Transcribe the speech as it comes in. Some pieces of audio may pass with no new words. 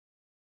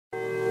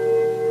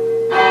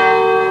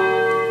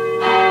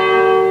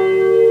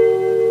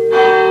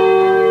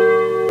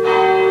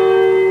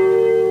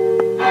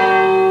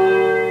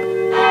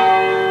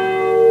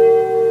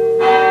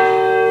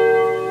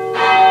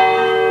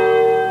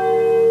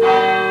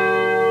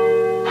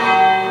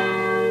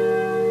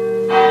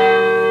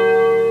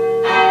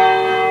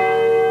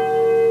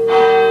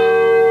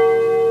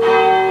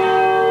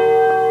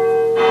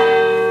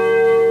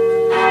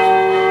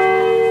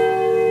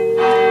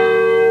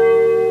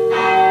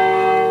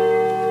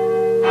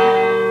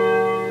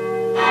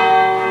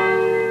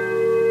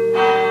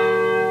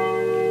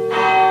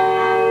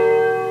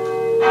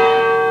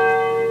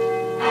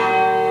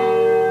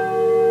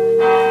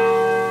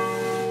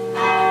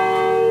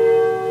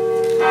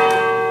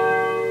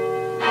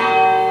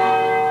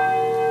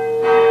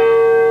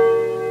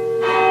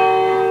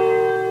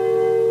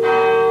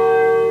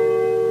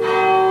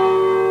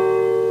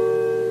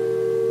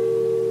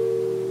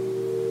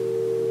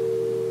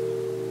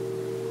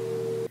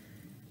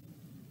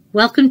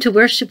Welcome to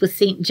worship with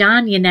St.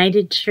 John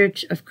United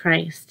Church of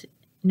Christ.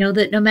 Know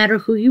that no matter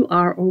who you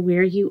are or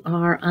where you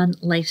are on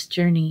life's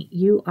journey,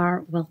 you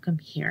are welcome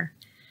here.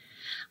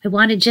 I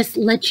want to just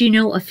let you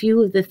know a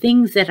few of the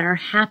things that are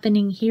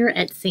happening here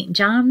at St.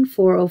 John,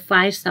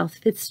 405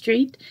 South 5th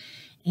Street,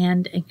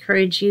 and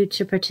encourage you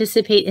to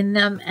participate in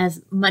them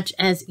as much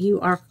as you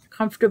are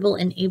comfortable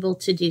and able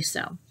to do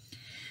so.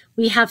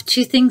 We have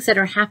two things that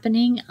are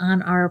happening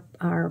on our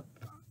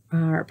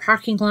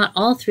parking lot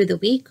all through the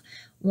week.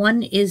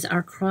 One is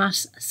our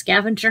cross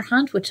scavenger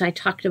hunt, which I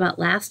talked about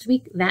last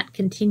week. That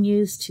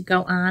continues to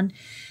go on.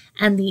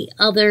 And the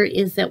other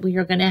is that we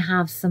are going to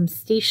have some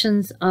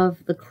stations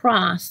of the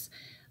cross,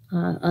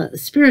 a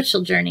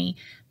spiritual journey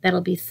that'll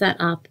be set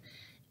up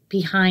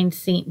behind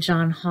St.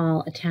 John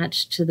Hall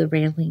attached to the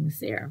railings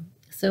there.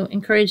 So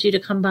encourage you to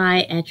come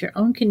by at your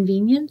own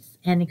convenience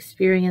and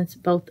experience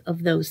both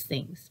of those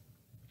things.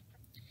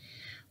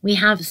 We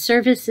have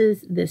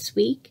services this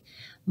week.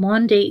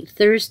 Monday,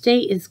 Thursday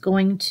is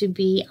going to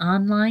be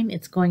online.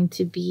 It's going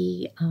to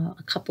be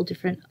a couple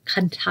different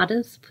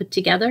cantatas put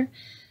together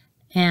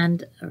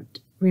and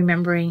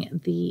remembering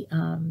the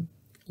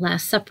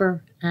Last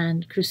Supper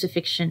and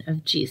crucifixion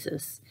of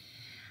Jesus.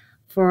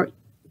 For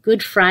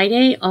Good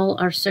Friday, all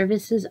our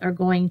services are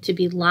going to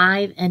be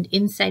live and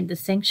inside the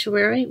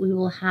sanctuary. We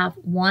will have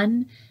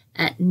one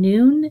at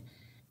noon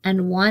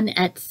and one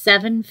at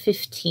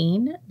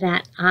 7:15.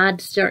 That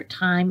odd start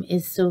time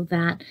is so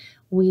that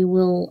we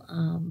will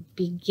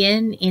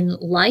begin in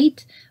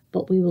light,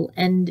 but we will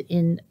end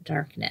in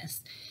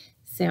darkness.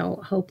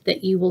 So hope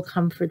that you will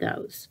come for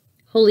those.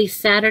 Holy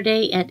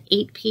Saturday at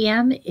 8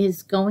 p.m.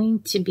 is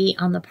going to be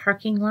on the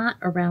parking lot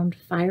around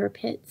fire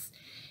pits.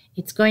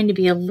 It's going to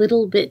be a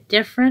little bit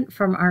different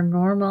from our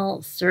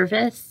normal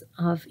service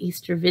of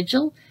Easter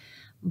Vigil,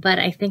 but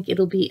I think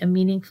it'll be a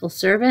meaningful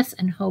service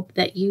and hope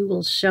that you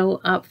will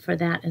show up for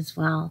that as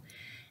well.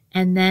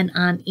 And then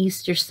on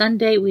Easter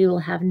Sunday, we will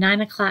have 9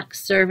 o'clock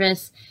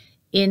service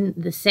in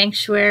the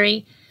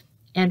sanctuary,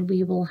 and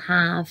we will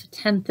have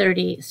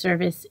 10:30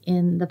 service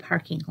in the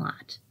parking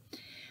lot.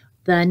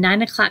 The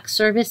 9 o'clock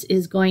service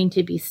is going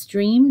to be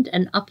streamed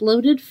and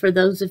uploaded for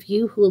those of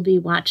you who will be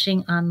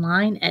watching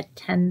online at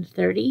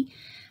 10:30.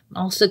 I'm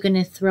also going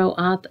to throw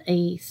up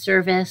a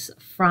service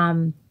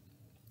from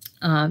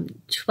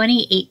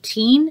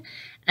 2018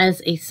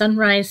 as a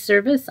sunrise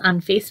service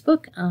on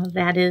Facebook.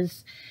 That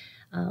is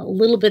a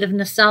little bit of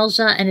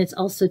nostalgia, and it's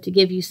also to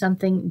give you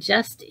something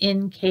just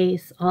in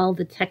case all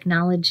the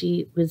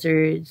technology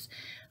wizards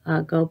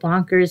go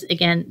bonkers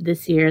again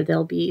this year.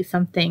 There'll be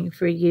something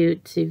for you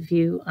to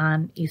view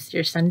on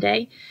Easter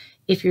Sunday.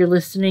 If you're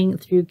listening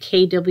through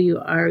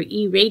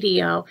KWRE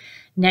radio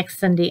next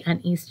Sunday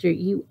on Easter,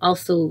 you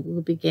also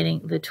will be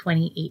getting the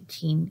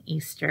 2018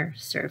 Easter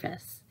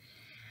service.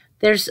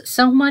 There's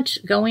so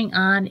much going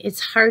on.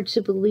 It's hard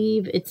to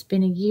believe it's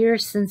been a year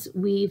since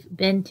we've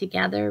been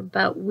together,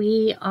 but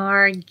we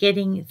are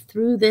getting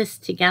through this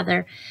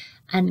together,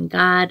 and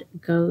God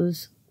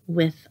goes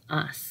with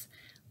us.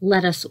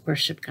 Let us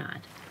worship God.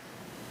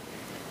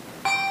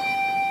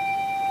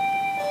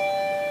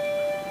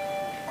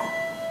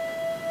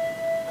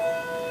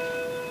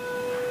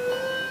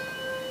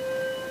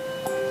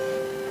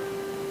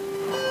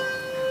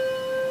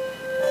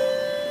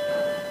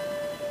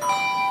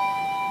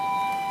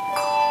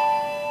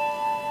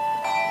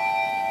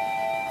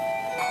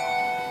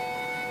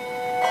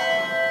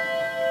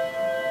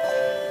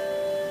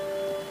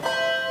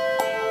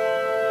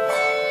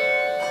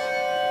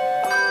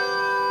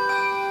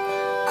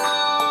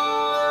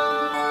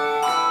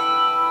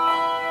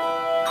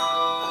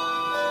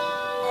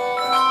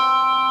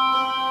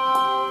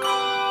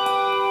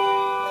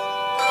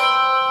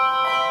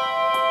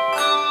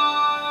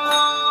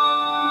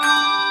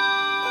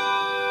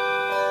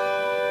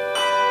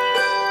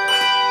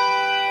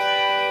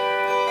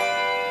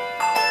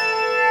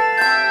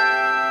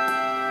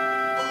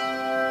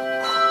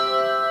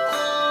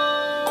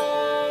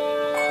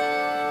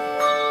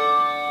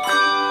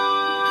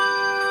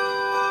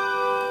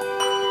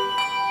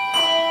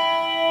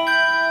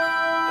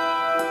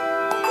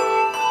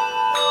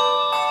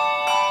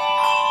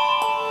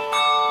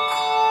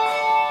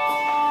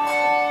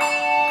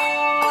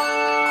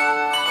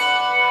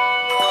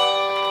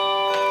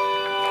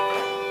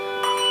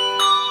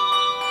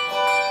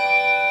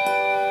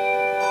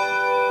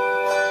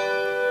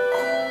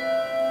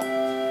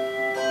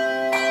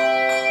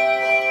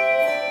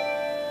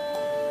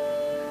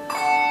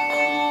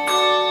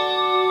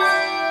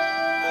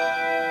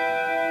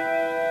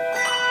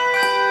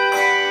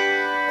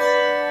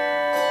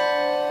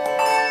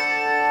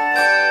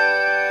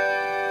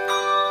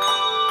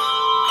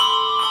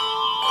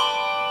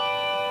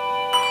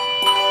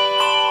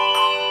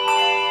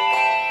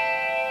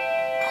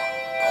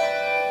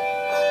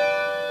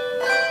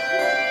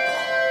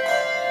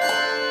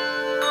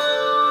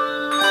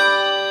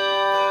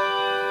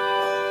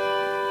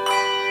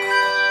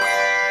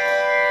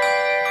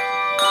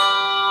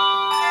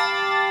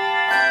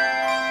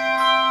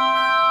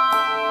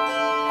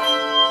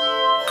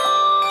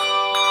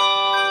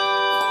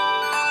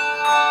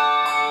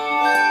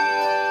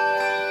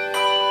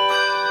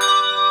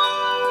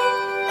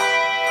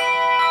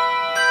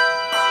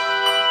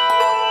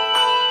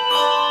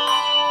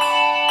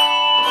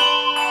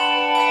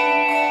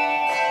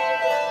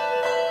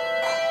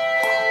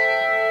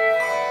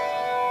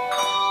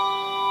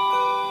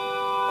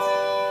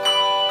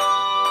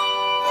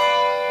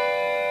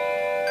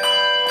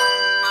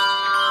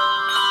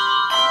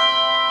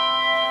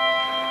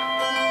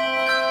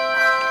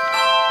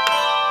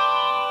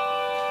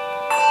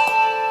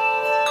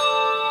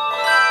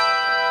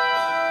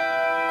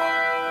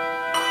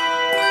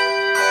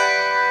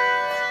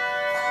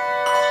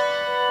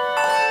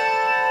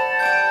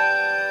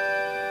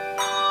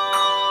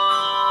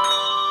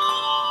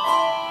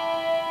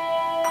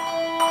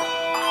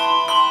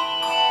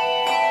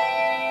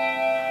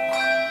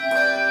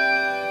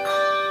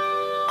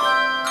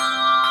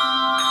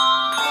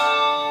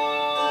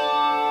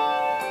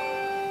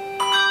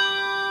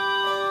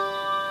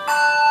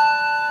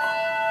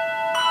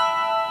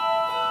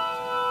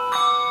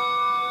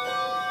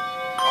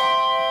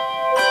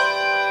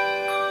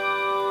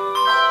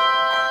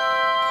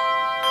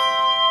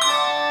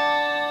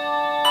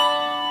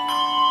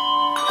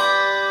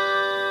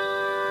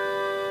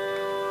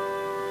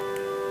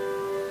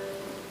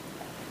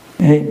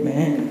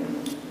 Amen.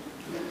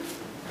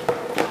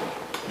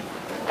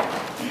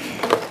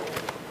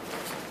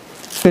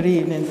 Good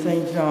evening,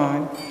 St.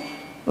 John.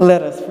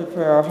 Let us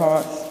prepare our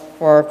hearts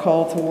for our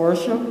call to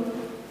worship.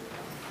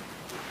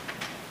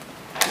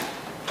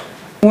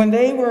 When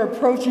they were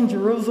approaching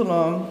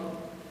Jerusalem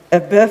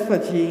at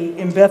Bethphage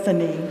in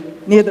Bethany,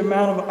 near the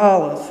Mount of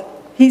Olives,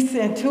 he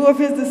sent two of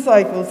his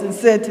disciples and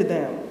said to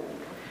them,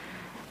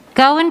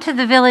 "Go into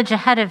the village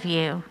ahead of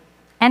you,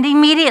 and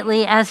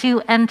immediately as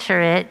you enter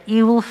it,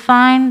 you will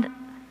find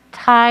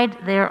tied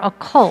there a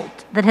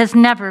colt that has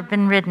never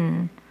been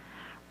ridden.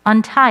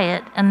 Untie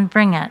it and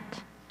bring it.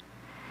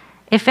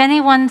 If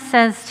anyone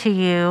says to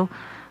you,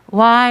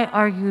 'Why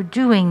are you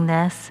doing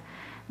this?'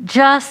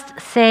 just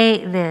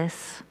say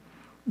this,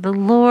 'The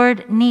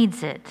Lord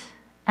needs it,'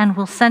 and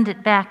will send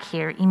it back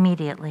here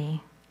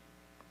immediately."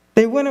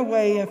 They went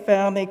away and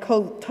found a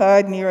colt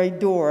tied near a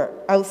door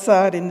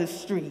outside in the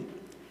street.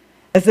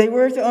 As they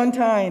were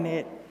untying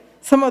it,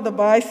 some of the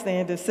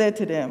bystanders said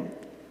to them,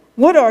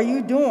 "What are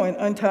you doing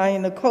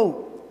untying the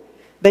colt?"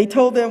 They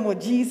told them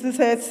what Jesus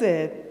had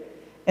said,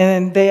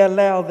 and they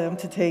allowed them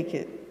to take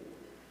it.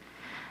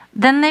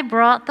 Then they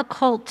brought the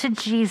colt to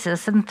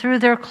Jesus and threw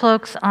their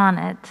cloaks on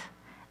it,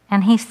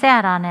 and he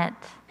sat on it.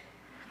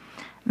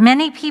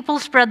 Many people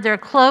spread their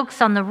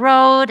cloaks on the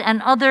road,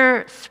 and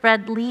others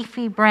spread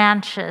leafy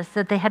branches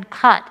that they had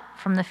cut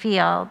from the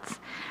fields.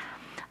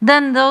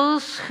 Then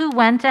those who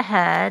went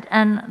ahead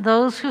and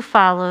those who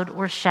followed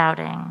were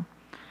shouting,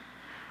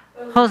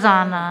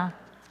 "Hosanna!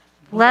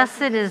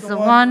 Blessed is the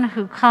one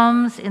who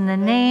comes in the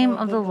name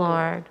of the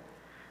Lord.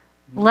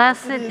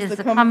 Blessed is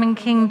the coming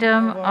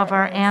kingdom of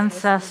our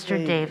ancestor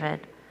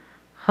David.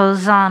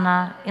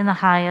 Hosanna in the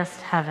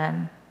highest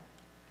heaven."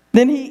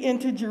 Then he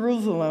entered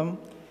Jerusalem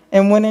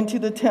and went into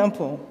the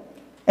temple.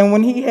 And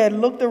when he had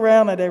looked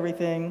around at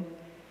everything,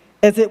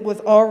 as it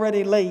was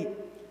already late,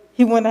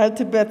 he went out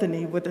to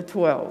Bethany with the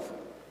 12.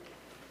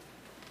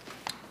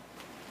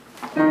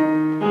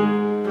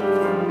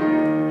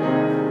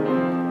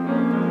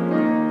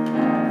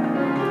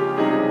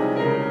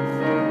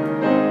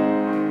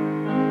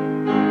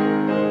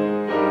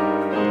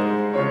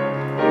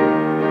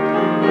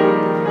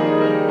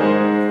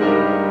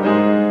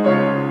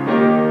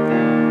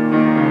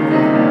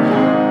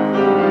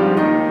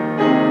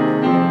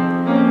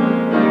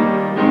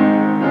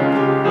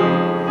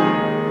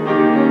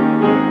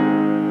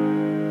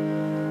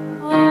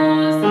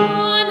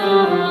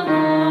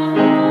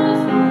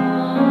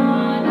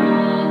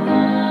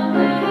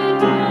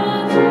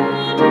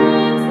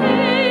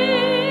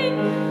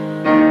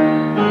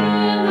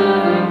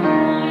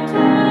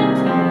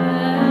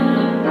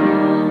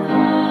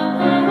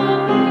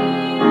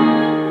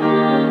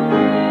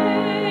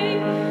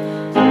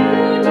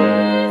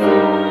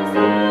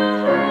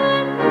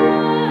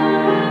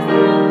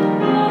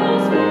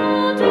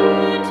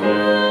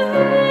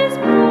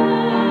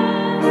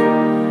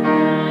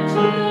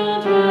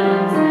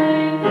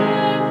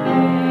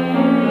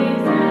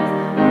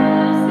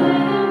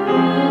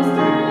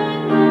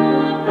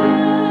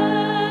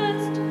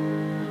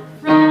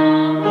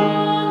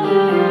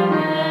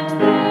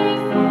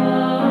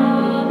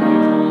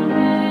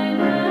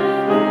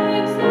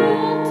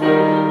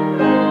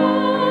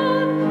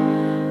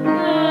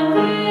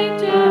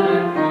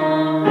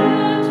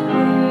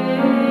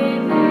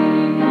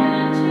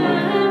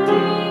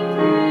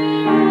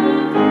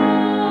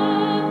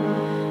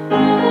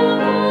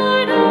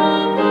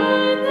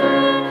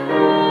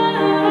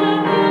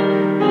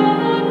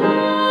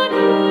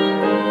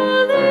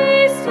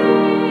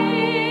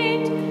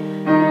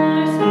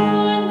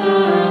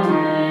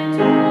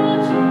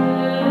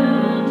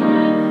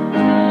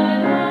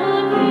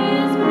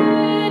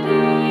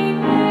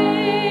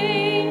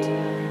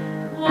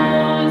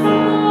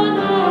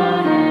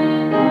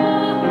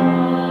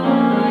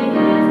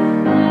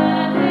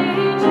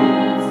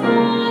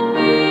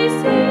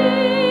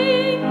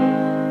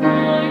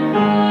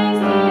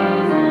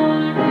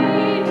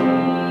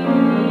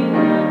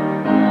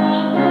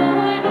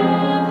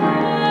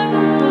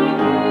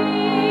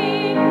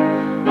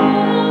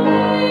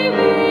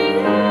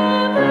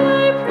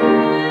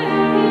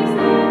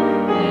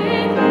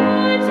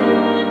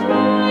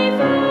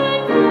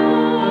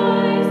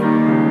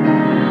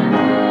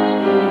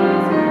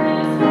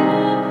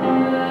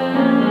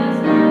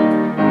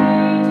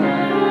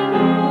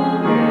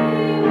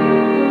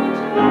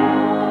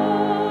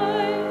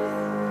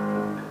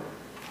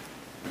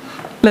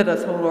 Let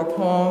us hold our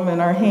palm in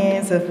our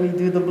hands as we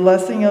do the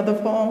blessing of the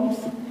palms.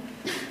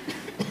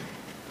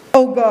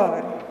 O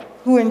God,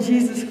 who in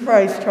Jesus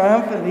Christ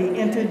triumphantly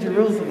entered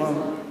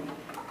Jerusalem,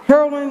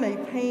 hurling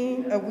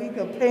a week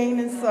of pain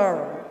and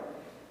sorrow,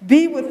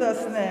 be with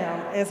us now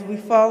as we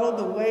follow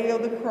the way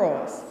of the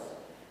cross.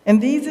 In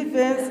these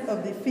events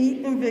of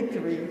defeat and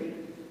victory,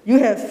 you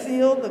have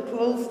sealed the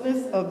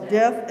closeness of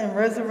death and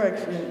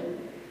resurrection,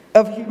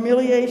 of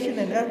humiliation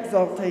and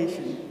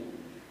exaltation.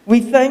 We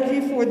thank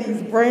you for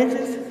these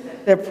branches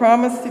that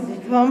promise to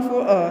become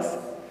for us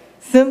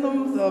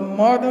symbols of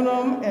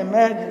martyrdom and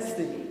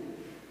majesty.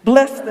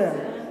 Bless them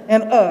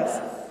and us,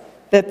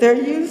 that their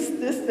use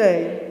this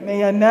day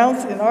may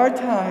announce in our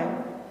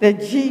time that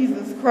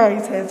Jesus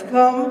Christ has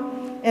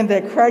come and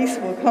that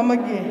Christ will come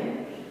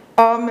again.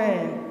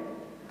 Amen.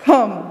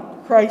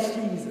 Come, Christ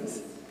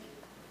Jesus.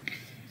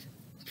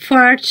 For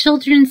our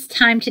children's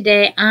time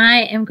today,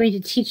 I am going to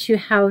teach you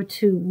how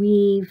to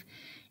weave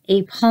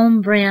a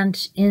palm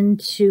branch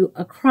into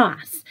a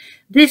cross.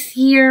 This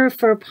year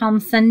for Palm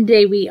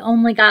Sunday, we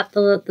only got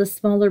the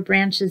smaller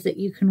branches that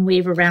you can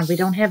wave around. We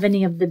don't have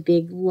any of the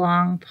big,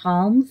 long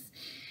palms,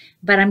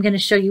 but I'm going to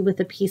show you with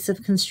a piece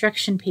of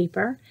construction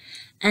paper.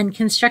 And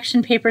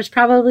construction paper is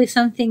probably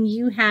something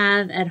you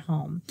have at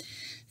home.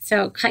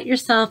 So cut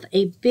yourself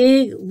a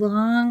big,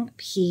 long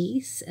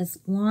piece, as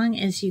long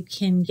as you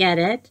can get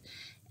it.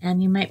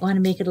 And you might want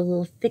to make it a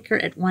little thicker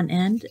at one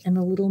end and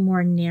a little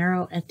more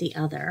narrow at the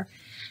other.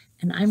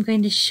 And I'm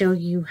going to show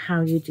you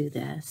how you do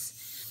this.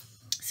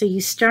 So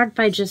you start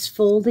by just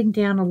folding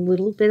down a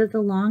little bit of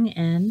the long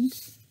end,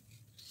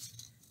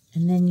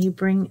 and then you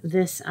bring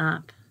this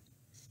up.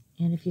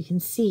 And if you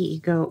can see, you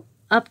go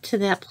up to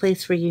that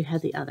place where you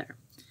had the other.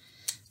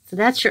 So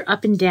that's your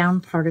up and down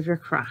part of your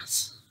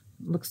cross.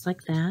 It looks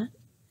like that.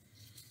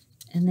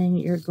 And then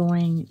you're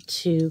going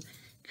to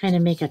kind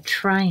of make a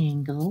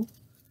triangle,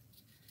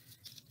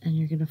 and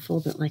you're going to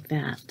fold it like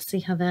that. See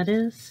how that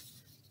is?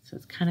 So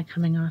it's kind of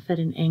coming off at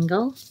an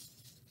angle.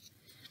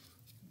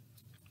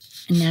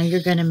 And now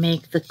you're going to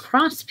make the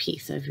cross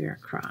piece of your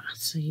cross.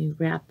 So you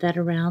wrap that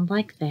around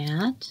like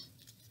that.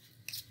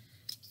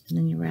 And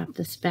then you wrap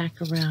this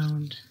back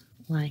around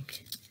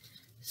like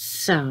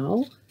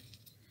so.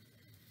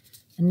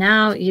 And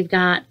now you've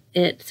got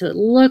it so it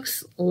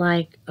looks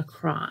like a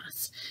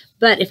cross.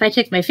 But if I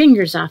take my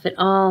fingers off, it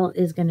all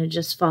is going to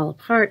just fall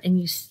apart, and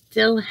you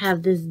still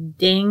have this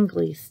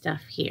dangly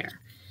stuff here.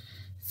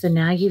 So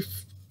now you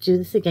do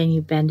this again,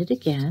 you bend it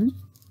again.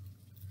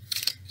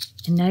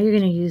 And now you're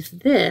going to use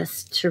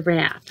this to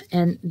wrap.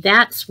 And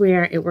that's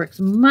where it works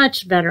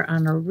much better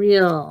on a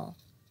real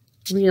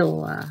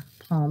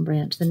palm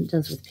branch than it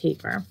does with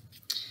paper.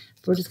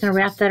 We're just going to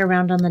wrap that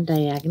around on the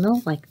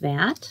diagonal like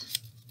that.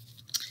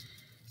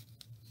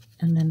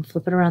 And then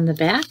flip it around the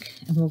back,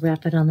 and we'll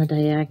wrap it on the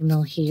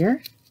diagonal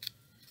here.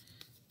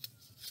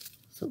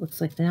 So it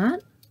looks like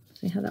that.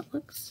 See how that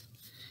looks?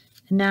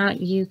 And now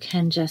you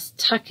can just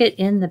tuck it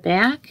in the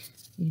back.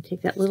 You can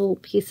take that little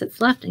piece that's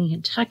left, and you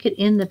can tuck it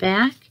in the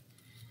back.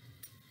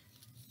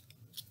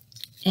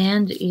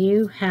 And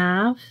you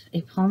have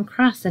a palm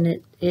cross,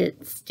 and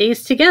it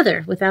stays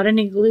together without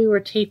any glue or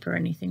tape or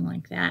anything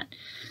like that.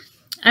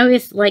 I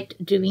always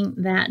liked doing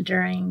that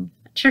during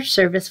church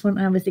service. When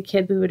I was a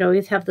kid, we would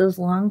always have those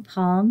long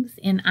palms,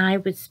 and I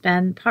would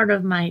spend part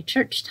of my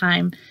church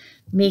time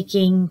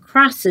making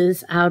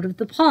crosses out of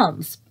the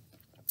palms.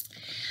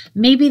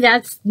 Maybe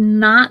that's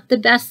not the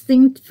best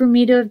thing for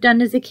me to have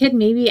done as a kid.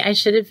 Maybe I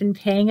should have been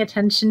paying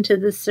attention to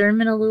the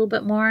sermon a little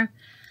bit more.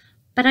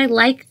 But I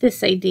like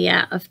this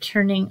idea of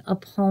turning a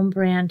palm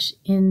branch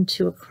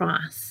into a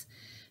cross,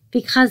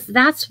 because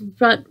that's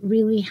what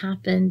really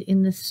happened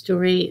in the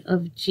story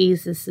of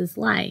Jesus's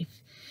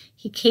life.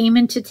 He came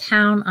into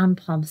town on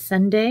Palm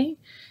Sunday,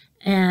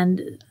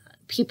 and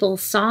people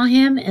saw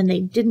him and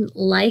they didn't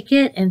like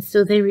it, and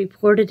so they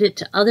reported it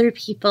to other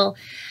people,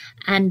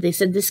 and they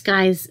said, this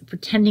guy's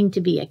pretending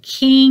to be a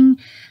king,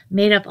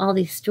 made up all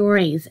these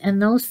stories,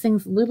 and those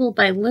things little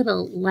by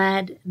little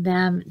led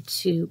them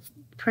to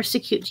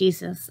persecute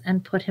Jesus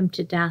and put him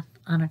to death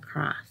on a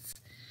cross.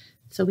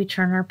 So we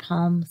turn our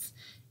palms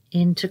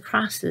into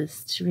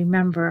crosses to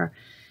remember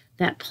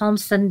that Palm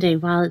Sunday,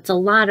 while it's a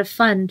lot of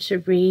fun to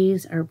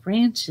raise our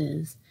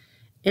branches,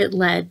 it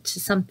led to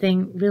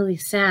something really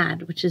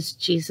sad, which is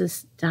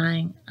Jesus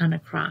dying on a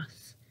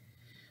cross.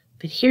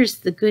 But here's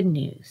the good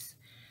news.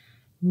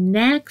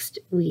 Next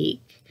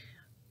week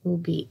will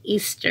be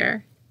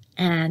Easter,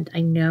 and I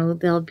know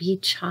there'll be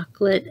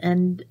chocolate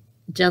and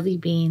jelly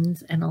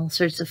beans and all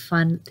sorts of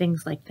fun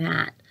things like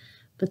that.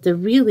 But the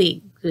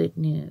really good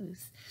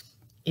news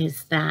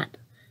is that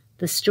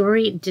the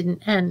story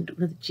didn't end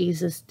with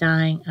Jesus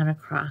dying on a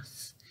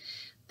cross.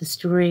 The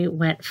story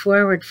went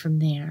forward from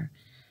there,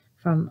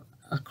 from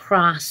a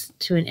cross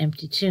to an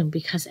empty tomb,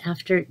 because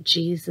after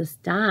Jesus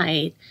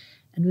died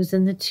and was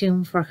in the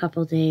tomb for a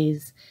couple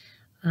days,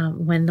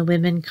 when the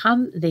women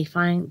come, they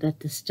find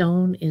that the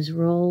stone is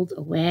rolled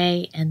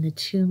away and the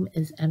tomb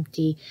is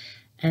empty,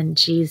 and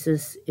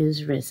Jesus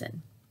is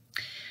risen.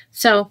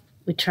 So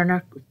we turn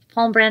our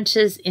palm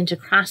branches into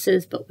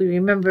crosses, but we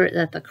remember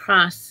that the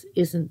cross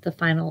isn't the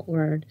final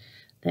word,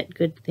 that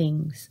good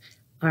things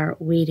are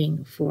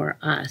waiting for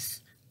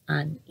us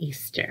on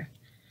Easter.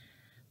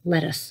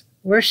 Let us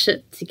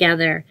worship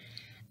together,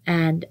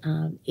 and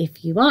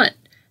if you want,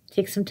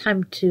 take some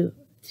time to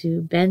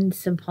bend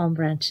some palm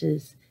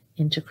branches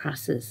into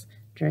crosses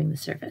during the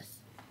service.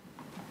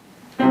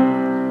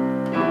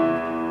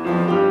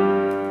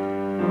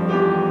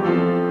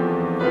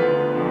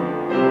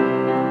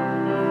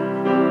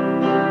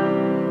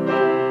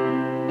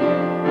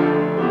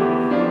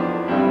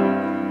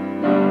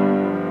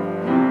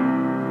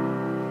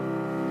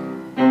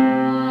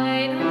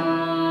 Light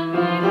on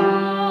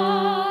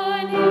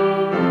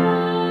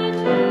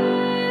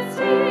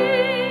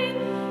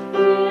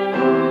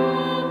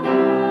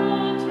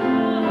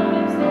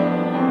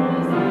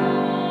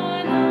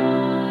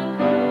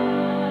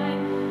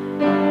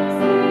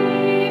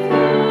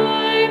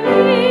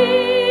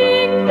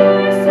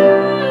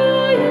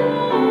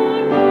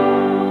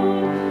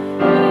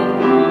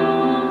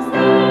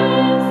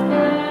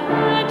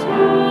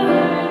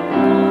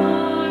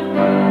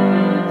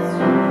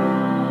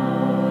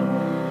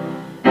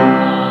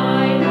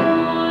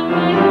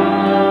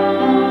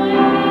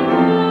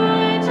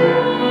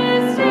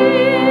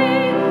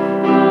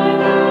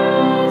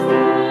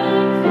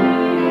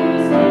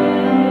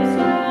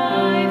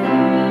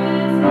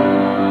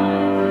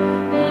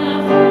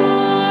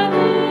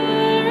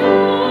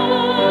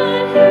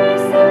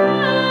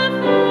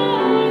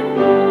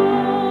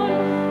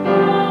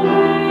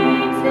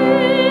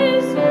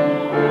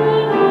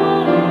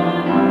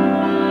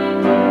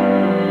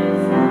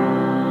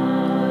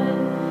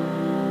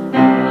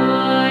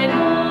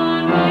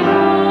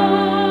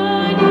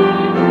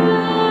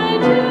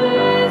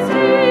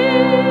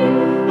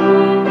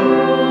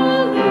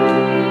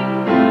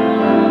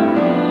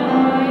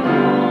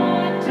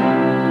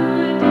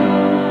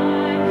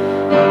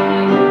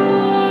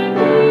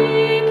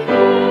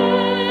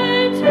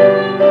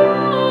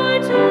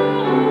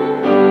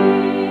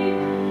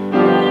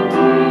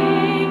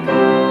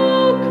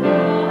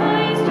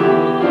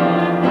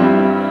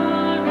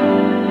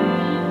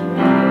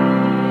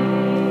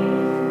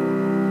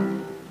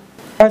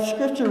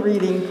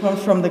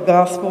comes from the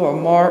Gospel of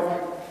Mark,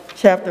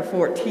 chapter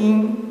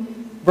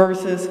 14,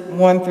 verses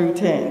 1 through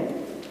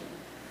 10.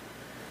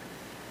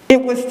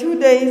 It was 2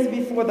 days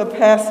before the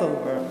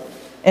Passover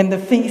and the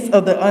Feast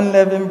of the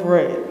Unleavened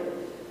Bread.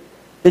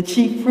 The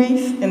chief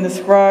priests and the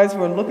scribes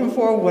were looking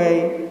for a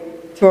way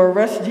to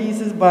arrest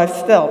Jesus by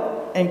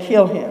stealth and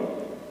kill him.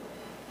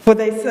 For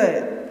they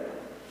said,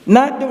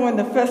 "Not during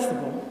the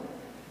festival,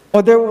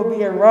 or there will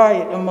be a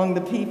riot among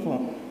the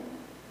people."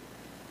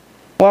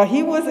 While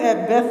he was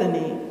at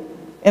Bethany,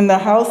 in the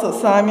house of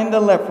Simon the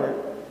leper,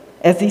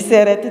 as he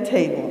sat at the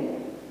table,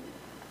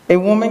 a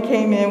woman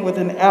came in with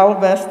an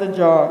alabaster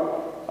jar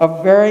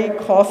of very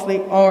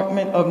costly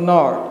ointment of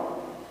nard,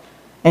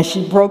 and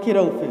she broke it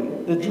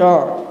open, the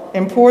jar,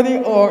 and poured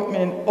the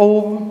ointment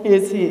over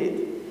his head.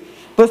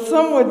 But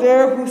some were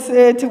there who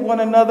said to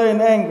one another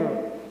in anger,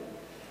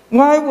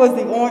 "Why was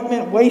the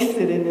ointment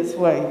wasted in this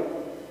way?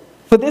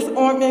 For this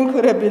ointment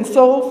could have been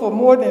sold for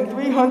more than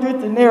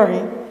 300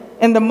 denarii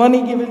and the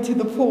money given to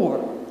the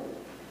poor."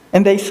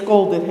 And they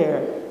scolded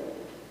her.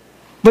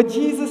 But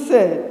Jesus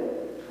said,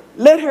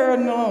 "Let her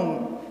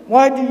alone.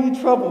 Why do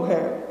you trouble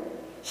her?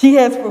 She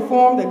has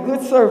performed a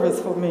good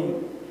service for me.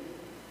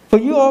 For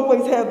you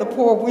always have the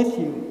poor with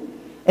you,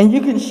 and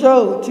you can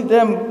show to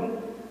them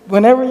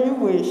whenever you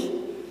wish,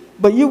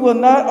 but you will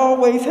not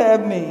always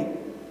have me.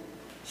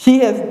 She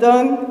has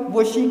done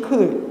what she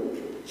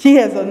could. She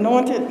has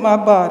anointed my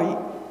body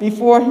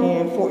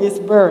beforehand for its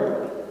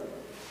burial.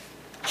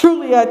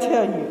 Truly I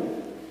tell you,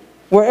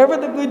 wherever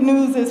the good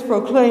news is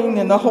proclaimed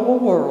in the whole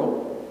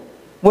world,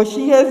 what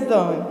she has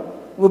done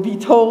will be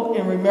told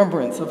in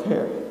remembrance of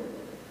her."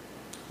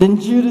 Then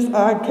Judas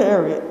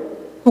Iscariot,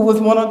 who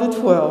was one of the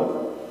 12,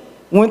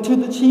 went to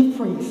the chief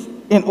priests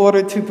in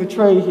order to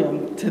betray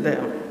him to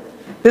them.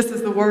 This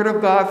is the word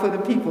of God for the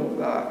people of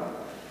God.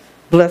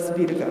 Blessed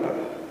be to God.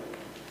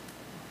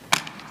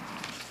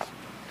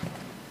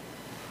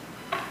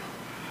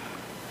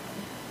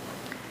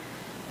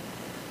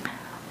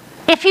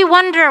 If you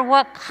wonder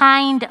what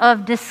kind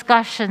of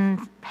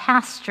discussion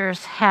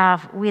pastors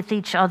have with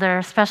each other,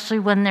 especially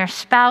when they're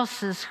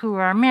spouses who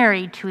are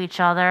married to each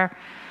other,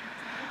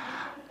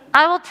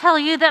 I will tell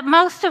you that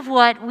most of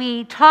what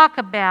we talk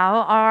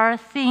about are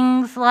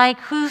things like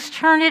whose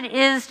turn it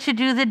is to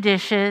do the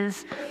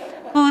dishes,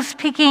 who's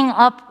picking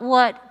up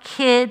what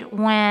kid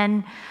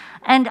when,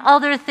 and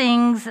other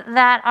things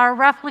that are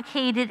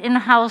replicated in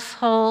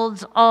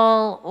households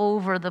all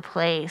over the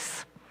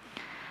place.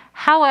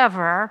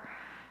 However,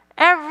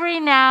 every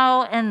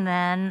now and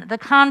then, the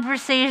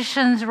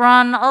conversations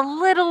run a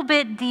little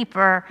bit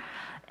deeper,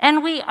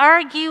 and we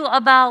argue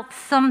about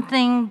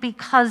something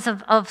because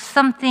of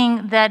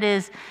something that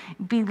is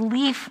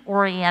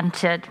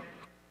belief-oriented.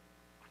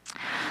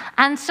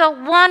 And so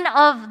one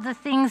of the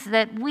things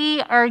that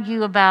we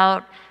argue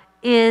about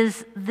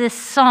is this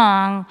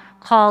song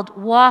called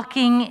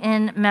 "Walking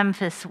in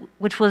Memphis,"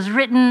 which was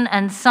written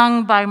and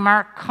sung by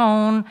Mark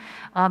Cohn.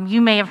 You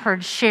may have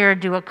heard Cher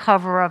do a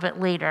cover of it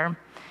later.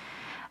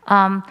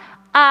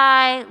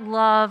 I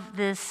love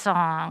this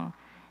song.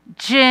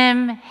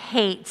 Jim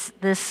hates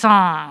this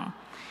song.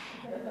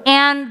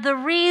 And the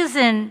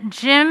reason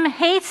Jim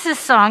hates this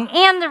song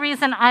and the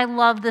reason I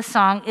love this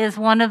song is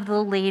one of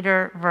the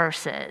later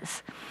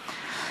verses.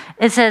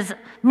 It says,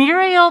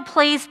 "Muriel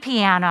plays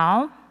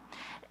piano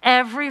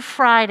every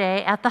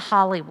Friday at the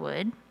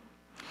Hollywood.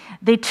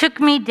 They took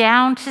me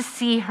down to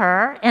see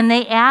her, and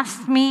they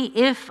asked me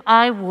if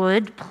I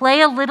would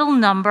play a little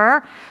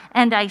number,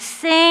 and I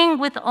sang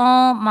with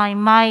all my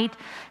might.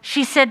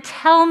 She said,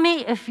 'Tell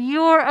me if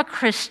you're a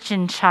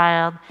Christian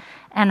child.'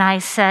 And I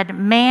said,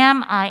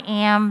 'Ma'am, I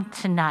am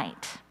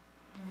tonight.'"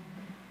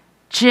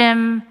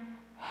 Jim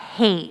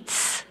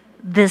hates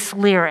this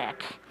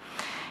lyric.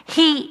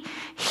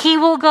 He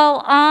will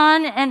go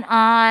on and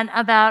on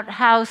about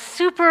how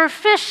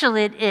superficial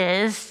it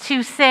is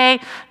to say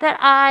that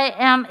I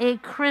am a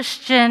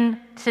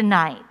Christian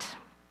tonight.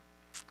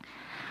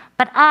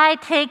 But I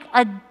take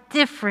a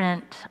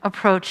different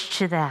approach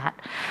to that.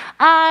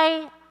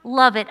 I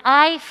love it.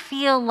 I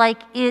feel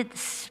like it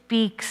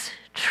speaks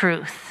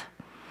truth.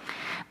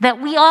 That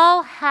we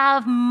all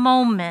have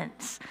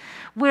moments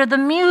where the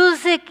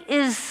music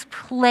is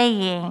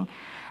playing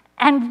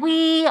and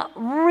we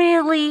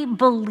really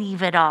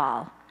believe it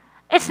all.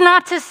 It's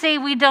not to say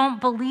we don't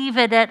believe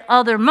it at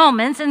other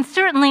moments, and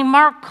certainly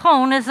Mark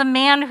Cohn is a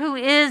man who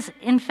is,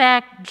 in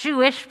fact,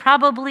 Jewish,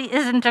 probably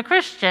isn't a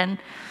Christian.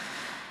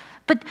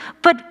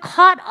 But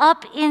caught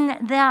up in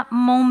that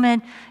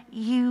moment,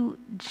 you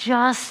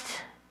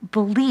just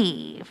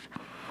believe.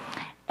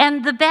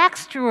 And the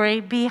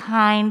backstory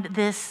behind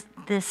this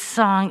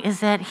song is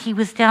that he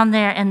was down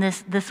there and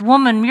this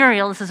woman,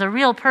 Muriel, this is a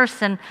real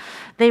person,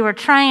 they were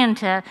trying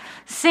to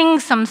sing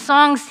some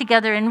songs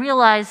together and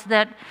realized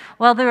that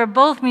while they were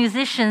both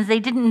musicians, they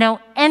didn't know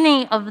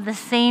any of the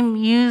same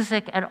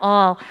music at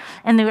all.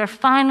 And they were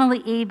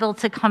finally able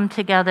to come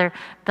together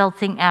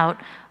belting out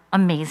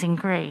Amazing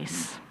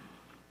Grace.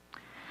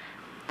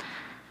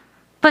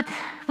 But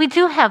we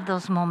do have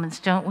those moments,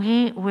 don't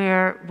we,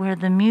 where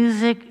the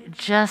music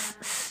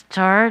just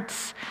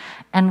starts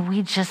and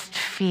we just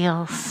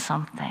feel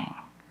something.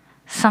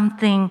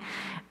 Something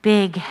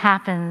big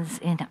happens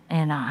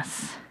in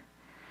us.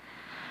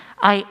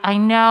 I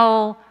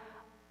know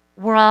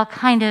we're all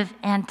kind of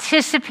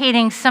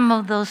anticipating some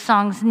of those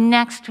songs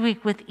next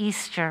week with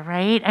Easter,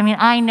 right? I mean,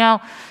 I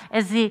know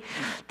as the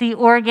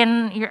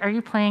organ, are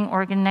you playing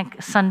organ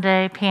next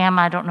Sunday, Pam?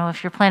 I don't know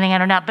if you're planning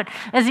it or not, but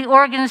as the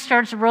organ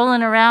starts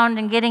rolling around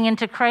and getting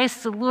into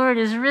Christ, the Lord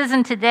is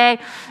risen today,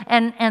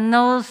 and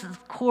those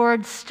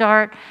chords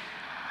start,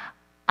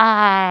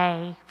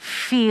 I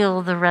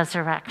feel the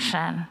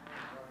resurrection.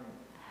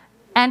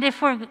 And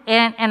if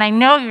and I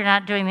know you're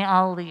not doing the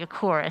Alleluia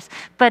chorus,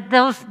 but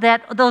those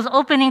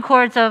opening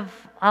chords of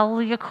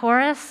Alleluia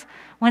chorus,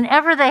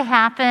 whenever they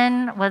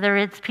happen, whether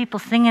it's people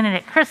singing it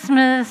at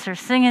Christmas or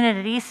singing it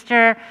at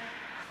Easter,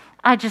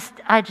 I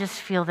just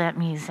feel that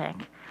music.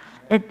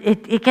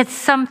 It gets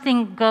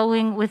something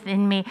going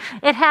within me.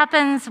 It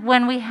happens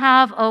when we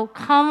have "O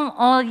Come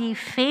All Ye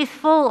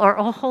Faithful" or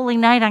 "O Holy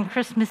Night" on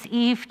Christmas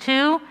Eve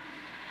too,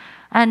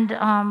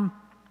 and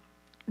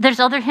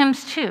there's other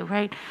hymns too,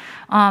 right?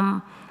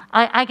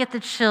 I get the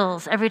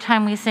chills every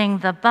time we sing,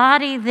 "The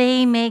body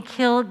they may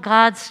kill,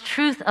 God's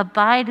truth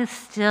abideth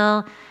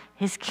still,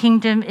 his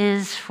kingdom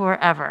is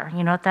forever."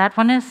 You know what that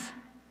one is?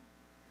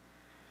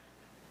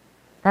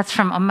 That's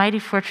from "A Mighty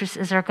Fortress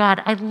is Our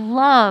God." I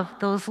love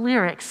those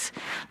lyrics.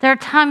 There are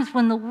times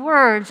when the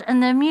words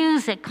and the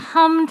music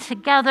come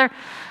together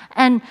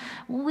and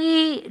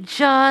we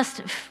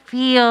just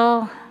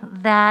feel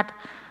that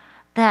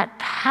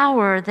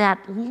power, that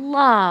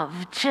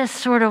love just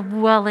sort of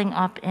welling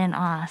up in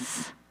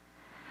us.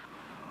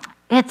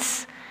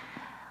 It's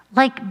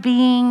like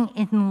being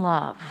in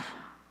love,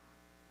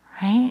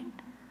 right?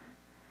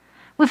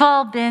 We've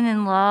all been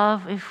in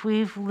love if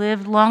we've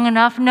lived long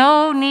enough.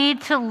 No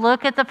need to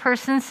look at the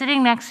person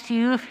sitting next to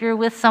you if you're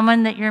with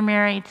someone that you're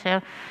married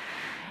to.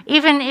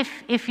 Even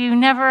if you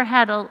never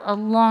had a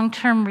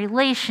long-term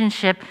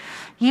relationship,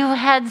 you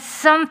had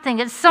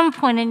something at some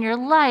point in your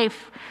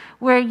life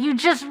where you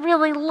just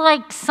really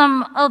liked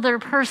some other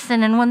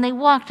person, and when they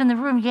walked in the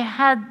room, you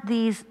had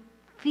these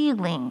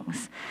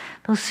feelings,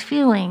 those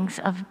feelings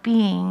of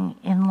being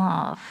in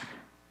love.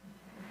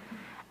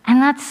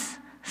 And that's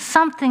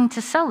something to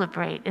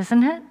celebrate,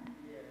 isn't it?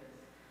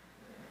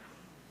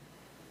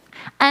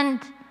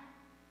 And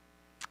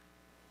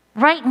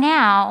right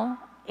now,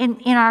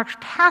 in our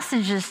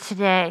passages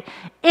today,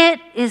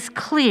 it is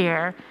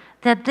clear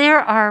that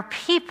there are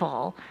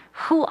people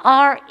who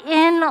are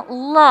in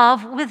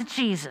love with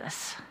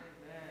Jesus.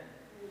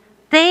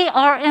 They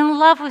are in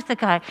love with the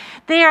guy.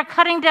 They are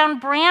cutting down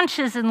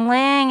branches and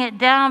laying it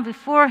down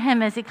before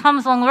him as he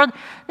comes along the road.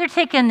 They're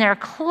taking their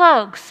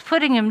cloaks,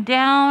 putting him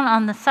down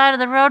on the side of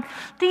the road.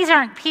 These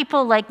aren't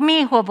people like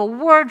me who have a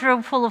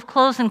wardrobe full of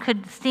clothes and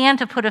could stand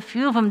to put a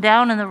few of them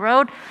down in the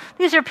road.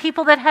 These are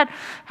people that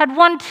had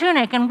one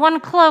tunic and one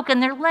cloak,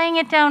 and they're laying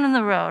it down in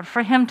the road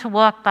for him to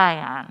walk by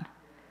on.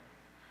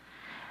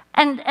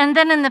 And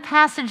then in the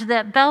passage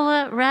that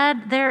Bella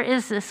read, there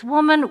is this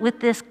woman with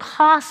this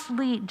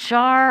costly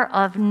jar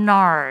of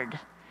nard.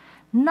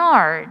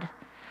 Nard,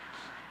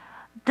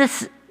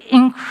 this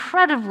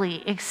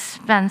incredibly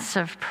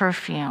expensive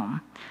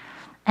perfume.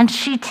 And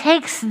she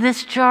takes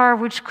this jar,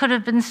 which could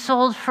have been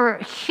sold for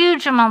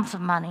huge amounts of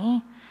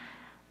money,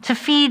 to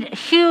feed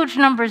huge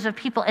numbers of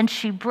people, and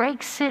she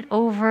breaks it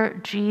over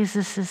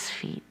Jesus'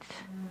 feet.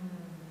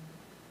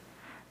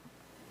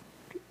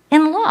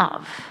 In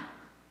love.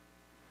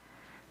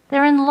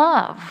 They're in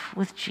love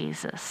with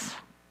Jesus.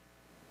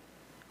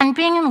 And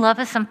being in love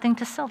is something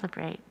to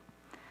celebrate.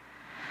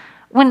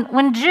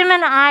 When Jim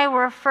and I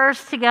were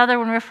first together,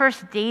 when we were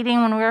first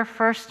dating, when we were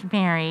first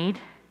married,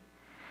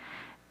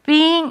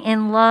 being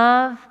in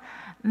love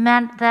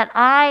meant that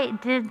I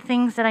did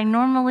things that I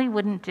normally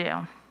wouldn't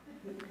do.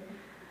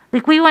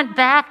 Like we went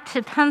back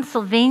to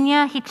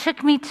Pennsylvania. He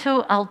took me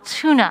to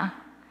Altoona,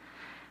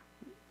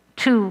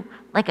 to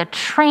like a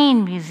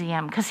train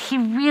museum, because he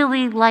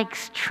really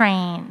likes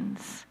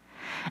trains.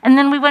 And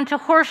then we went to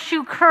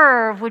Horseshoe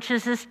Curve, which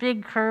is this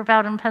big curve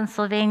out in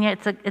Pennsylvania.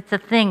 It's a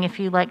thing if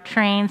you like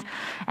trains.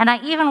 And I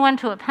even went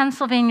to a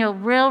Pennsylvania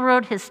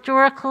Railroad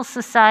Historical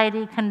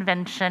Society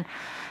convention,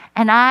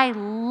 and I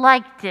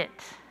liked it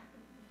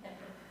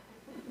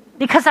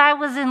because I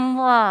was in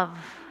love.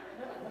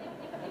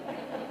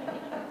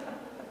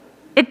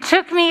 It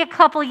took me a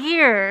couple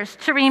years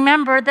to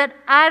remember that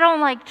I don't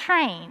like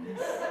trains.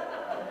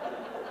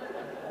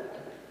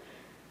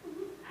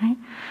 Right?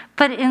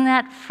 But in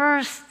that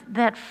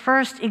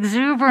first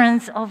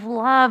exuberance of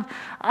love,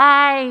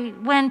 I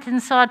went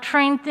and saw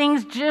train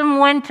things. Jim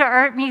went to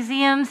art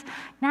museums.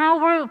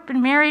 Now we've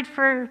been married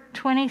for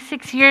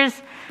 26 years.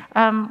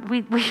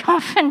 We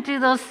often do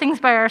those things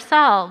by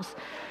ourselves.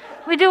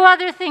 We do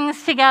other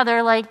things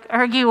together, like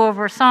argue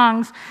over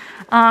songs.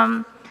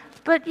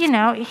 But, you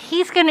know,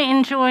 he's going to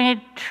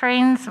enjoy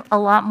trains a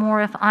lot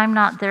more if I'm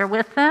not there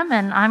with them,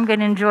 and I'm going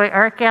to enjoy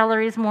art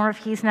galleries more if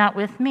he's not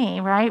with me,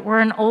 right? We're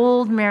an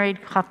old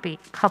married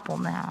couple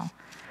now.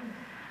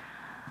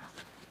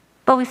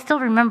 But we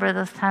still remember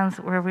those times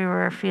where we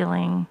were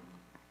feeling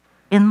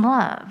in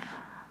love,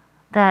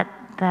 that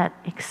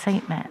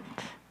excitement.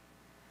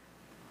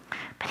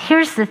 But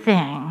here's the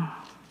thing,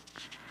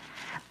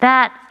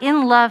 that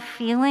in love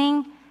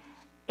feeling,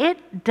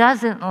 it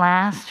doesn't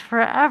last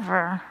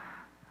forever,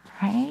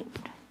 right?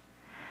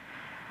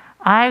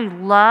 I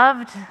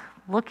loved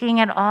looking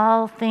at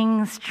all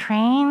things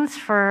trains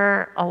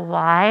for a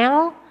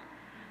while.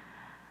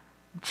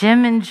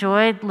 Jim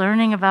enjoyed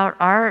learning about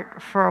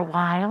art for a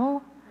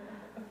while.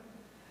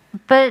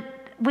 But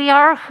we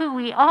are who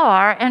we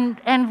are,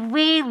 and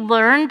we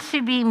learn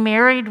to be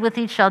married with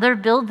each other,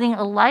 building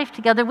a life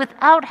together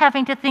without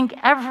having to think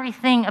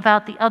everything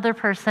about the other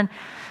person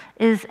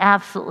is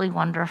absolutely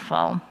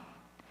wonderful.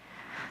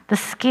 The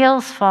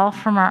scales fall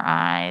from our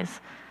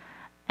eyes,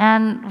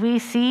 and we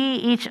see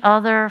each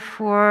other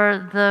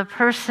for the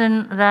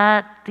person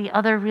that the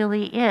other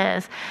really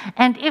is.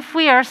 And if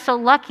we are so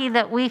lucky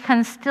that we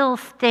can still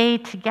stay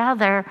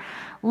together,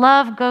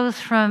 love goes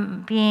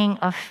from being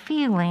a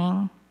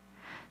feeling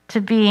to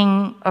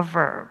being a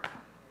verb.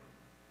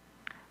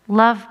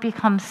 Love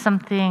becomes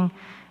something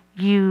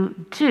you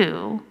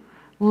do.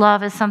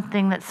 Love is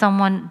something that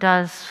someone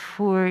does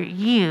for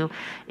you.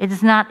 It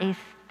is not a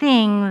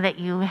thing that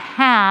you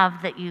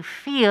have, that you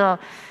feel.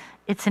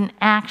 It's an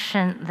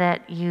action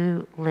that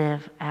you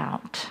live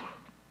out.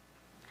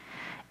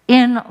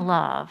 In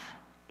love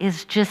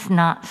is just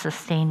not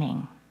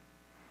sustaining.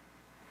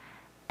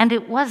 And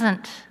it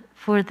wasn't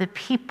for the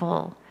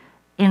people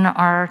in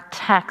our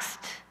text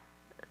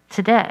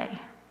today.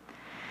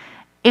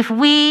 If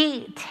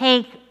we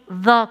take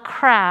the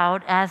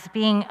crowd as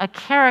being a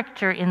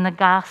character in the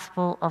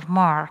Gospel of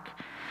Mark,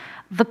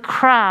 the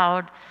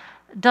crowd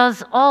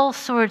does all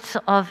sorts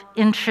of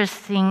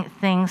interesting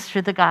things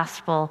through the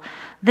Gospel.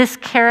 This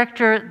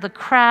character, the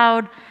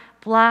crowd,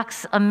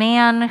 blocks a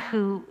man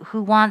who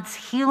wants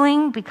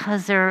healing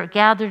because they're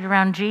gathered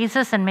around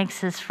Jesus and makes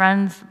his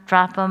friends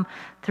drop him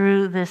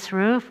through this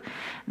roof.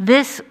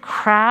 This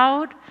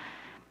crowd,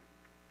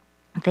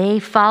 they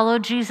follow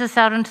Jesus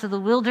out into the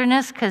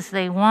wilderness because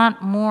they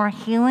want more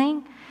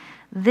healing.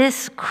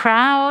 This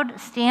crowd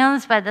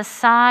stands by the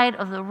side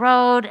of the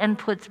road and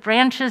puts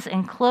branches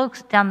and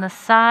cloaks down the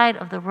side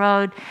of the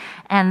road.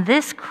 And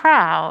this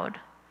crowd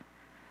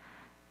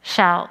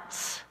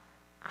shouts,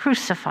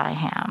 "Crucify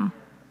him,"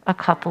 a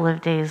couple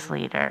of days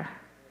later.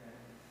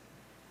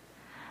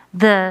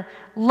 The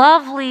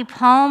lovely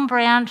palm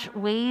branch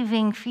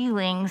waving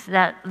feelings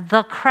that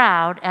the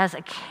crowd as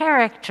a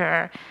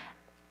character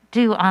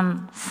do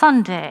on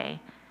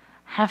Sunday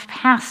have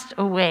passed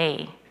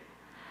away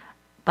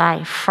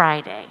by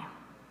Friday.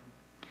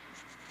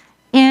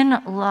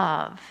 In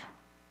love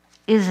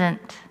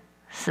isn't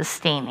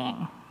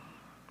sustaining.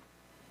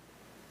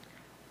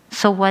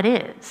 So what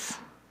is?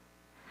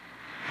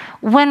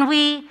 When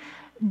we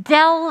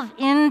delve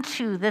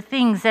into the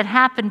things that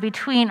happen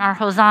between our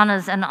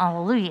hosannas and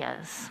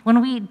alleluias,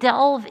 when we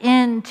delve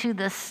into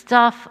the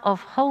stuff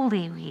of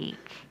Holy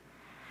Week,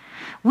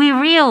 we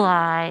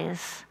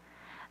realize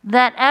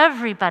that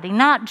everybody,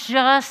 not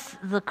just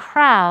the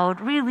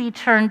crowd, really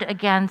turned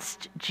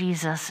against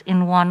Jesus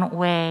in one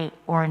way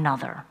or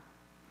another.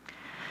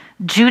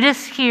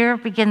 Judas here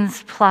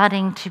begins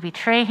plotting to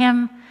betray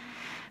him.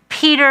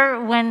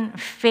 Peter, when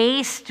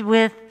faced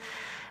with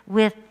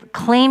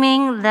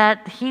claiming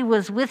that he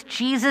was with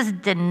Jesus,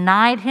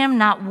 denied him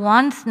not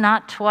once,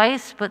 not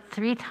twice, but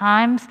 3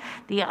 times.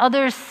 The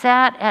others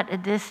sat at a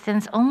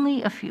distance.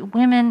 Only a few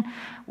women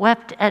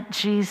wept at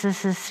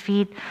Jesus'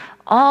 feet.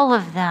 All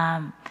of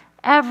them,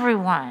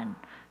 everyone,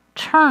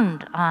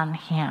 turned on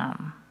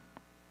him.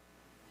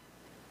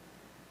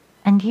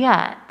 And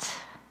yet,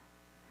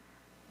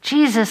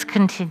 Jesus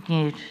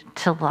continued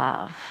to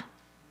love.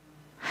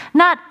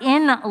 Not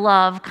in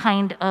love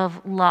kind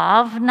of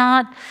love,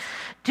 not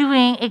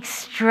doing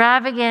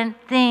extravagant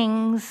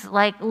things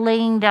like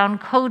laying down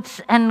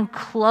coats and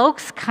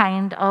cloaks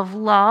kind of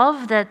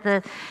love that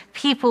the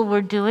people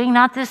were doing,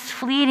 not this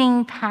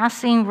fleeting,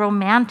 passing,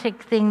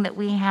 romantic thing that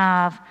we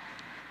have,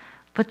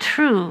 but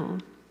true,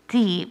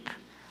 deep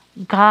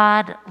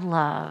God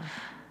love.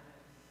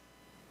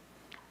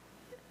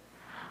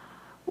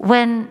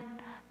 When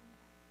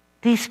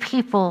these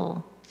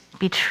people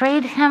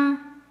betrayed him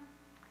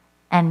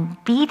and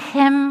beat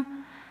him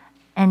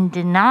and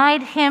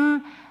denied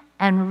him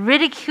and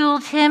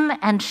ridiculed him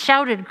and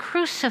shouted,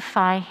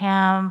 "Crucify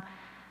him,"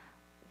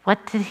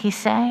 what did he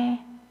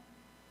say?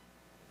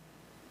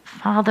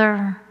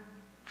 "Father,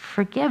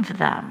 forgive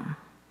them.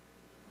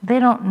 They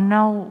don't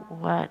know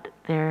what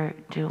they're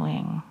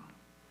doing."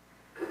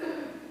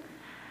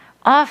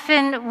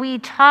 Often we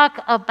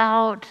talk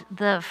about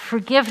the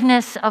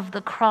forgiveness of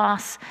the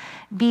cross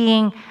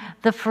being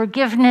the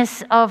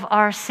forgiveness of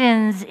our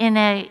sins in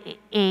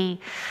a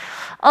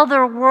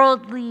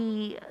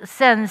otherworldly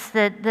sense,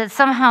 that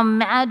somehow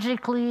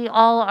magically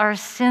all our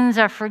sins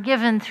are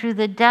forgiven through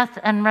the death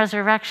and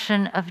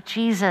resurrection of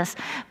Jesus.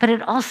 But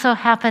it also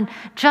happened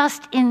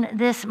just in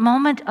this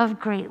moment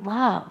of great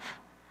love.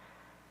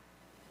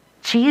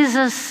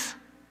 Jesus,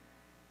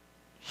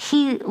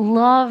 he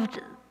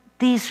loved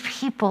these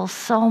people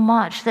so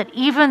much that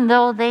even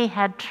though they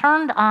had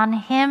turned on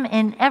him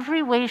in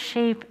every way,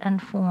 shape,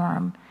 and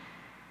form,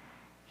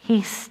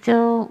 he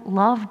still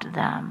loved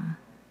them.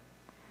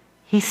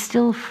 He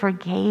still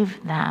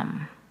forgave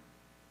them.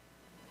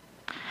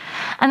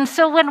 And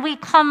so when we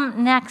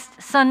come next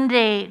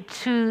Sunday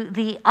to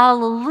the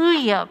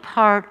Alleluia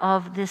part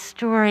of this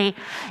story,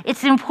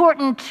 it's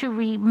important to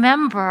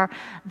remember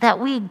that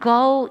we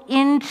go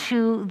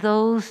into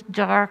those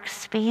dark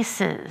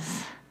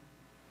spaces.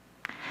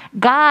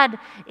 God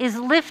is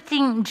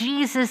lifting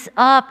Jesus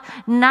up,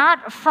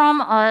 not from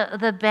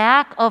the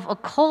back of a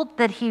colt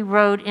that he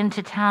rode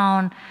into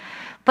town,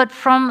 but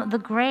from the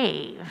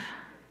grave.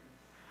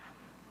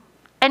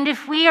 And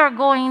if we are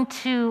going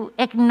to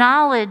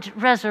acknowledge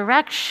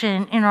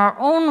resurrection in our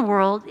own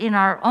world, in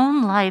our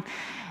own life,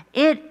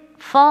 it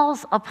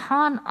falls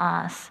upon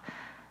us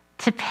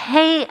to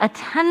pay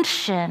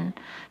attention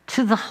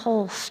to the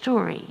whole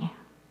story.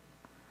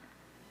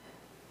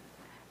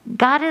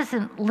 God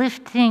isn't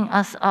lifting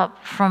us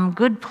up from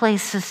good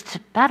places to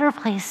better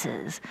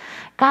places.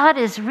 God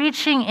is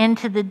reaching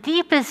into the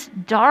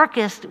deepest,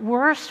 darkest,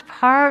 worst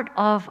part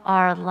of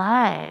our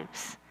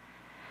lives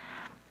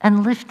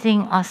and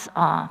lifting us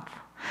up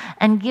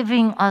and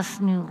giving us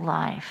new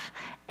life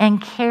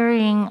and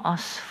carrying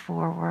us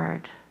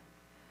forward.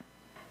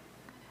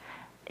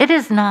 It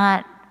is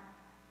not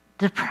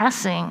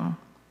depressing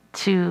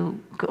to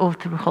go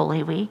through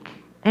Holy Week.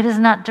 It is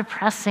not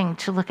depressing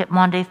to look at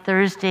Maundy,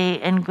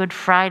 Thursday, and Good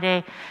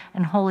Friday,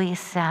 and Holy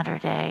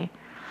Saturday.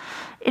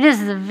 It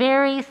is the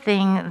very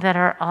thing that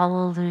our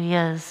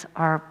Alleluias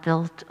are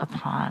built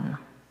upon.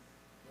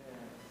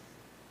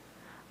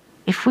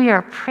 If we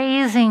are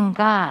praising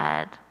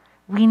God,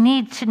 we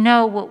need to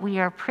know what we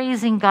are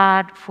praising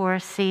God for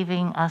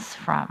saving us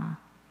from.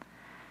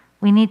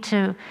 We need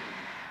to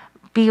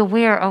be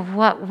aware of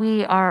what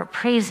we are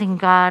praising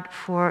God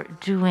for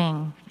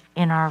doing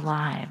in our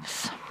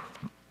lives.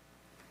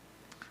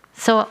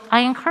 So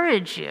I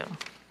encourage you,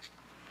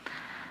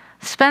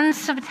 spend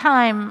some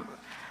time,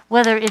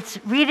 whether it's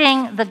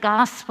reading the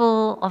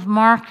Gospel of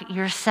Mark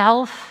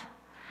yourself.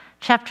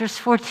 Chapters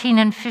 14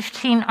 and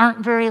 15 aren't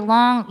very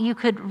long. You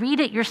could read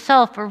it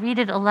yourself or read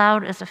it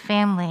aloud as a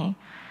family.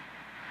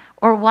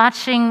 Or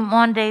watching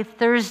Maundy,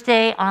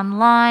 Thursday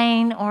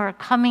online, or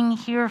coming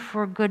here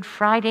for Good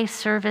Friday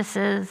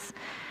services,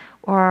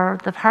 or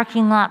the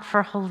parking lot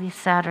for Holy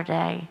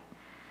Saturday.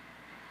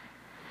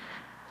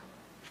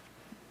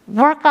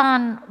 Work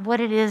on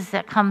what it is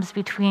that comes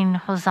between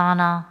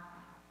Hosanna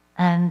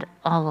and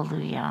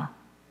Alleluia.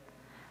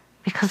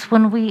 Because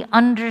when we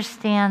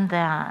understand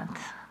that,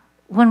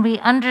 when we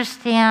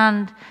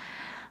understand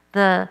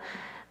the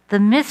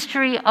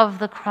mystery of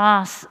the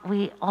cross,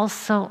 we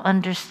also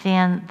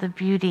understand the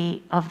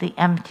beauty of the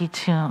empty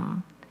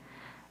tomb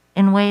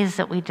in ways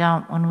that we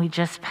don't when we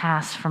just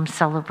pass from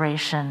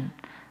celebration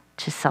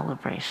to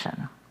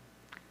celebration.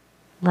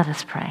 Let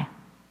us pray.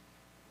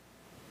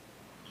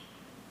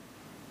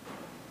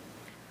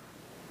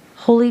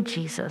 Holy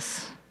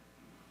Jesus,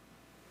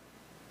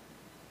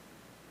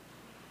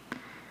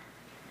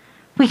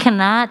 we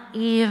cannot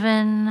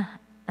even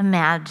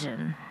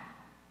imagine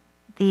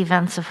the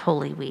events of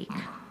Holy Week.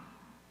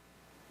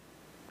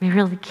 We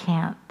really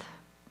can't.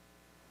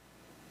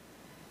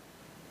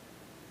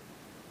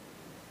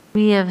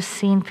 We have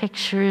seen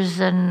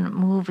pictures and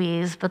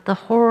movies, but the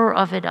horror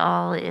of it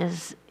all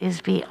is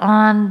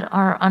beyond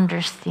our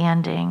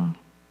understanding.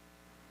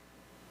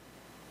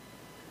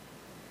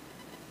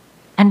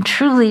 And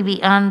truly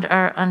beyond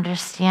our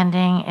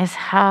understanding is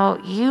how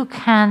you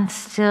can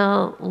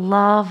still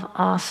love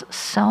us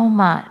so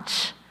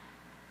much,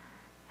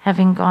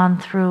 having gone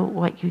through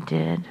what you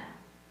did.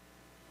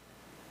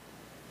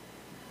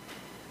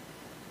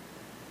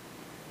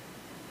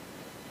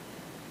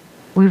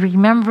 We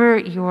remember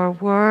your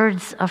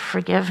words of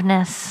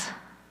forgiveness.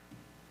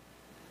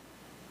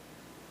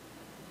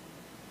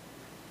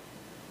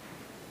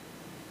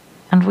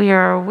 And we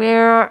are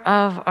aware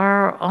of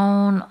our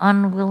own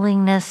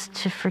unwillingness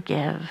to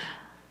forgive,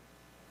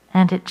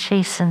 and it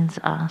chastens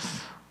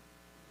us.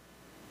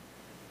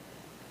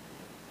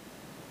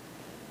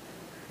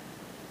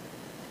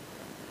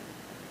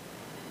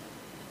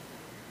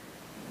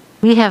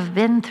 We have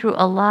been through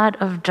a lot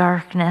of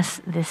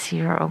darkness this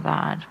year, oh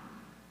God.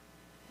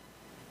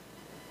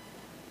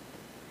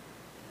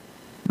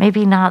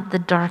 Maybe not the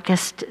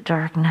darkest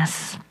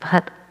darkness,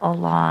 but a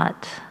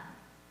lot.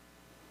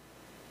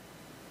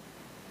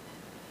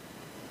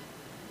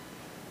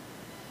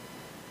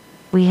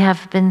 We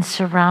have been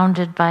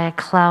surrounded by a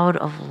cloud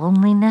of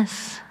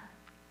loneliness.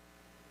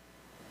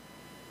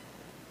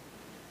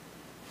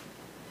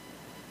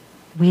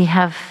 We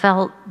have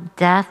felt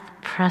death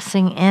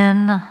pressing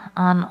in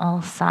on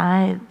all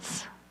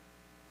sides.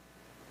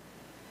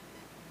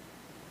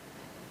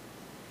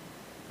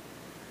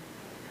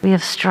 We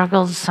have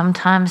struggled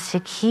sometimes to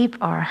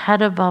keep our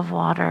head above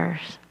water.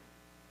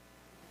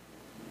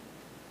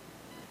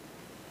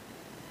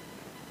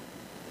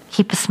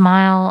 Keep a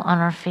smile on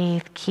our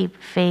faith, keep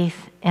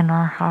faith in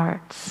our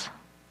hearts.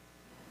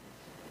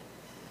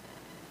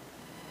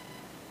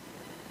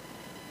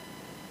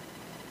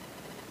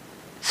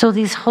 So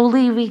these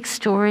Holy Week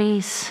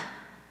stories,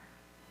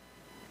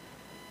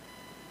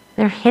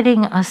 they're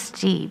hitting us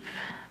deep.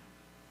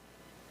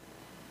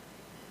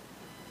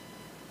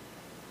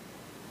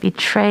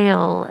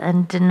 Betrayal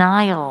and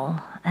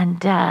denial and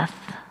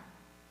death,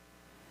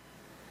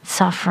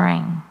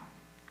 suffering,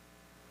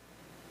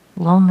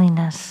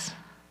 loneliness.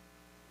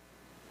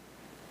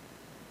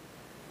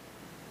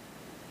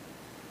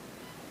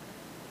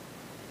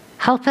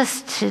 Help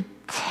us to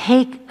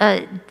take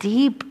a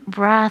deep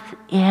breath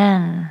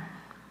in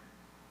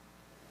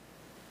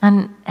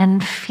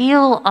and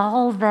feel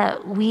all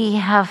that we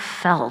have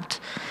felt.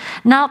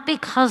 Not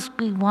because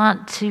we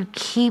want to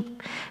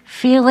keep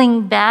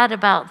feeling bad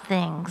about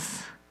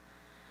things,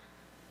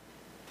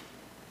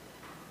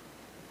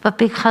 but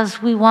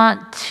because we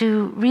want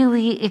to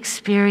really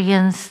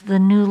experience the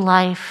new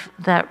life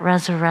that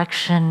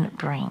resurrection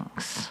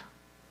brings.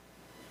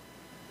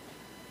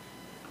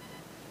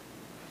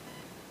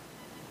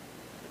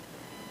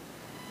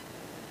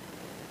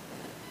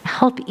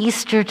 Help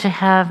Easter to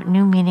have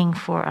new meaning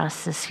for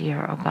us this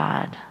year, O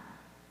God.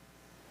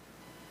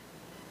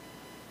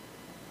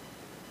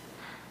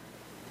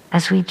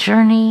 As we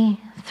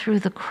journey through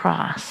the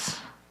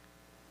cross,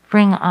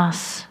 bring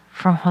us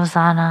from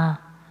Hosanna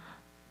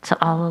to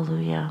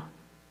Alleluia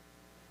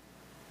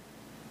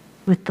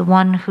with the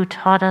one who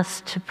taught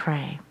us to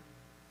pray.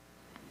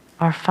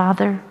 Our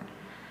Father,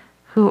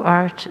 who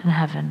art in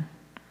heaven,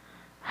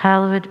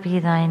 hallowed be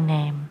thy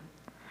name.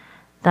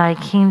 Thy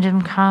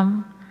kingdom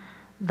come,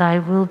 thy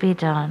will be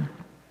done,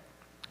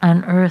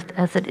 on earth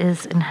as it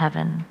is in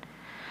heaven.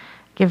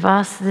 Give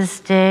us this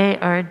day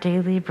our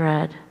daily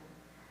bread,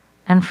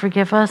 and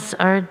forgive us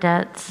our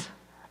debts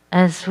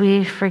as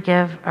we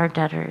forgive our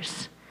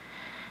debtors.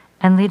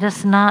 And lead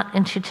us not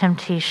into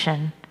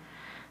temptation,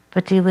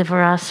 but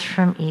deliver us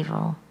from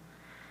evil.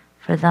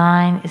 For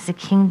thine is the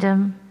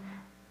kingdom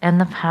and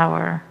the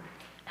power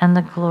and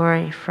the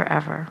glory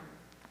forever.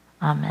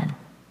 Amen.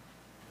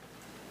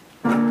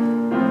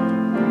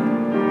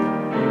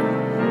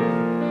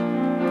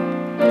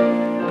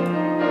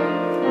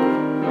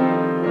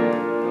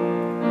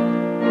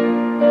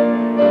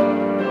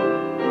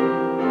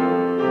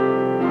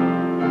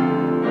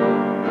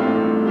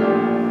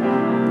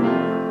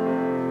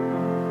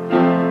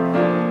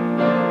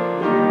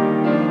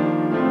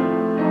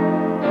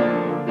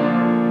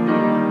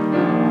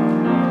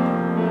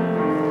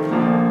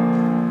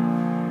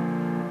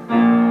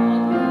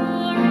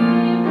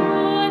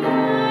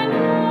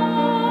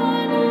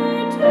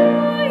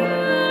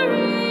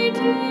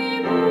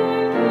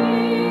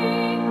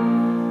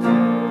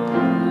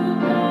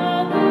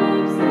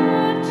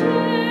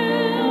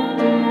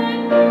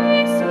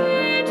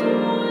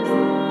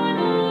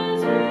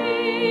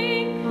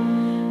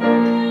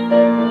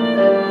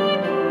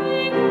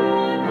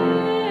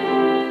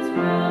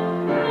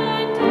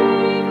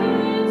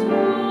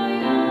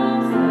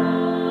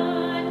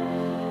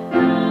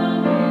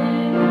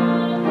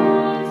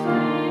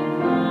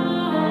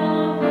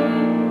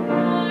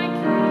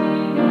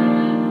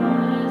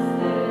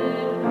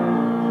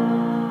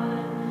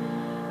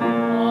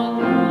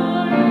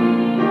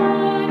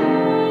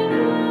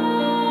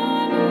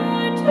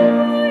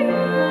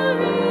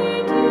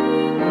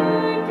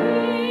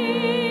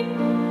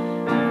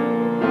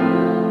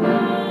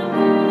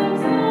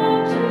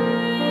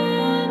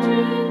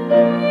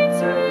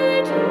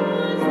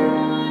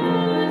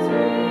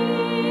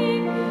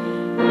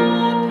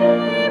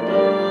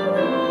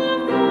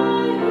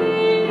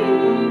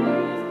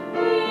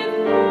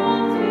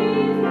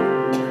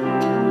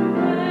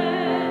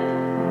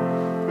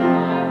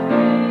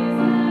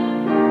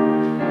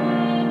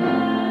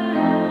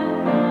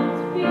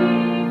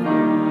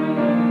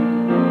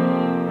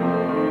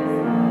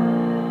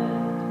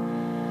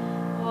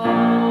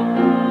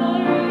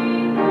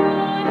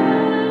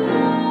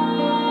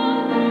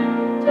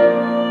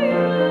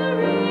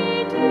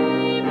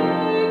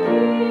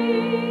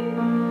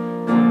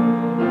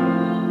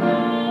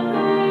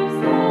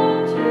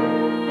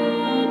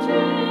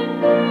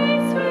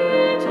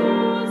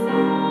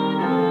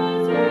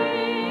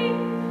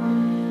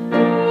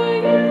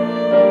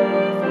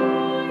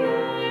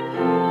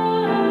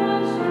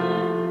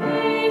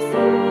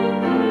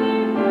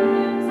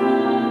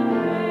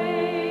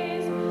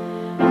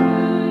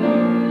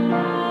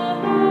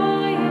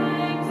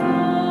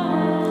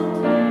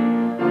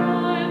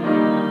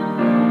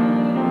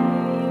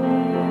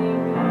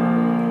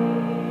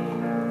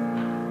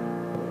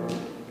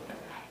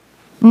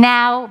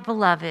 Now,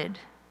 beloved,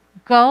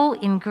 go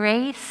in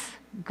grace,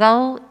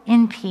 go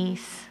in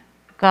peace,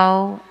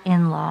 go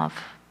in love,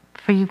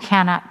 for you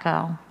cannot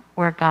go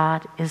where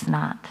God is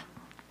not.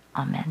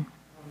 Amen.